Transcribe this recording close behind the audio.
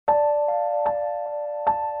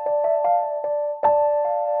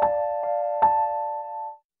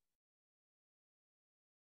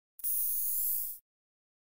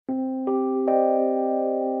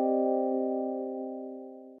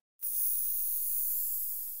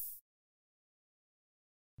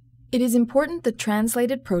It is important that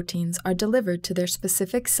translated proteins are delivered to their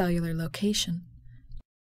specific cellular location.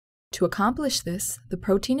 To accomplish this, the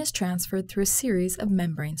protein is transferred through a series of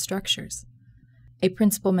membrane structures. A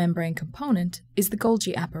principal membrane component is the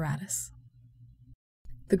Golgi apparatus.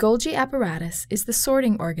 The Golgi apparatus is the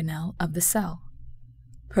sorting organelle of the cell.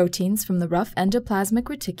 Proteins from the rough endoplasmic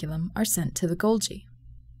reticulum are sent to the Golgi.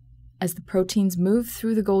 As the proteins move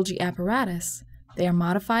through the Golgi apparatus, they are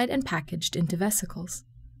modified and packaged into vesicles.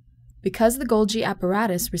 Because the Golgi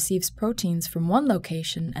apparatus receives proteins from one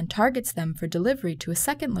location and targets them for delivery to a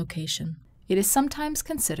second location, it is sometimes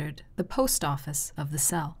considered the post office of the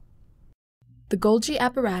cell. The Golgi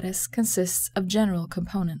apparatus consists of general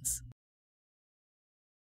components: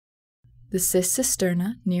 the cis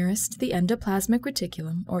cisterna nearest the endoplasmic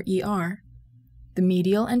reticulum, or ER, the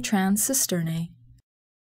medial and trans cisternae,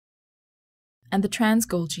 and the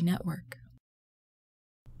trans-Golgi network.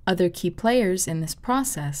 Other key players in this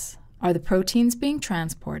process are the proteins being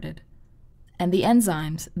transported and the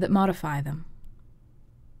enzymes that modify them.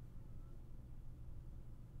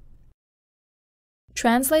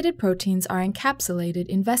 Translated proteins are encapsulated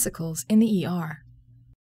in vesicles in the ER.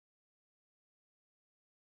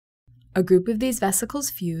 A group of these vesicles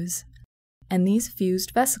fuse, and these fused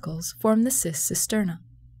vesicles form the cis cisterna.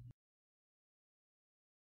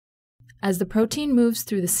 As the protein moves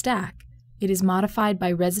through the stack, it is modified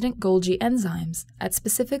by resident Golgi enzymes at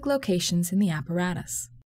specific locations in the apparatus.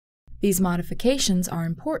 These modifications are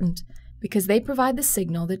important because they provide the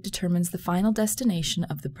signal that determines the final destination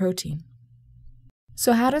of the protein.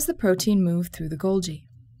 So how does the protein move through the Golgi?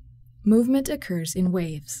 Movement occurs in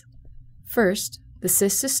waves. First, the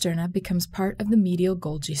cis cisterna becomes part of the medial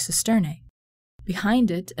Golgi cisternae. Behind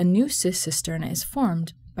it, a new cis cisterna is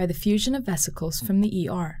formed by the fusion of vesicles from the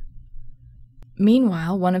ER.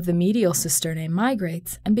 Meanwhile, one of the medial cisternae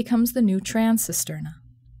migrates and becomes the new trans cisterna.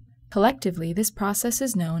 Collectively, this process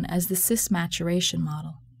is known as the cis maturation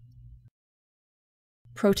model.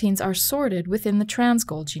 Proteins are sorted within the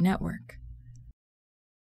trans-Golgi network.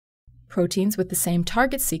 Proteins with the same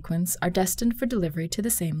target sequence are destined for delivery to the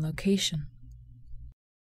same location.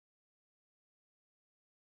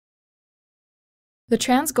 The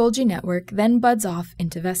trans-Golgi network then buds off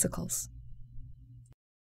into vesicles.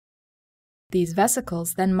 These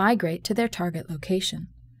vesicles then migrate to their target location.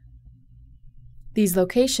 These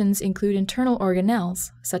locations include internal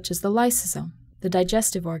organelles, such as the lysosome, the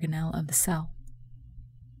digestive organelle of the cell.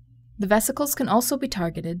 The vesicles can also be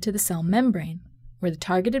targeted to the cell membrane, where the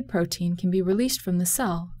targeted protein can be released from the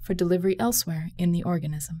cell for delivery elsewhere in the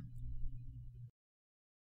organism.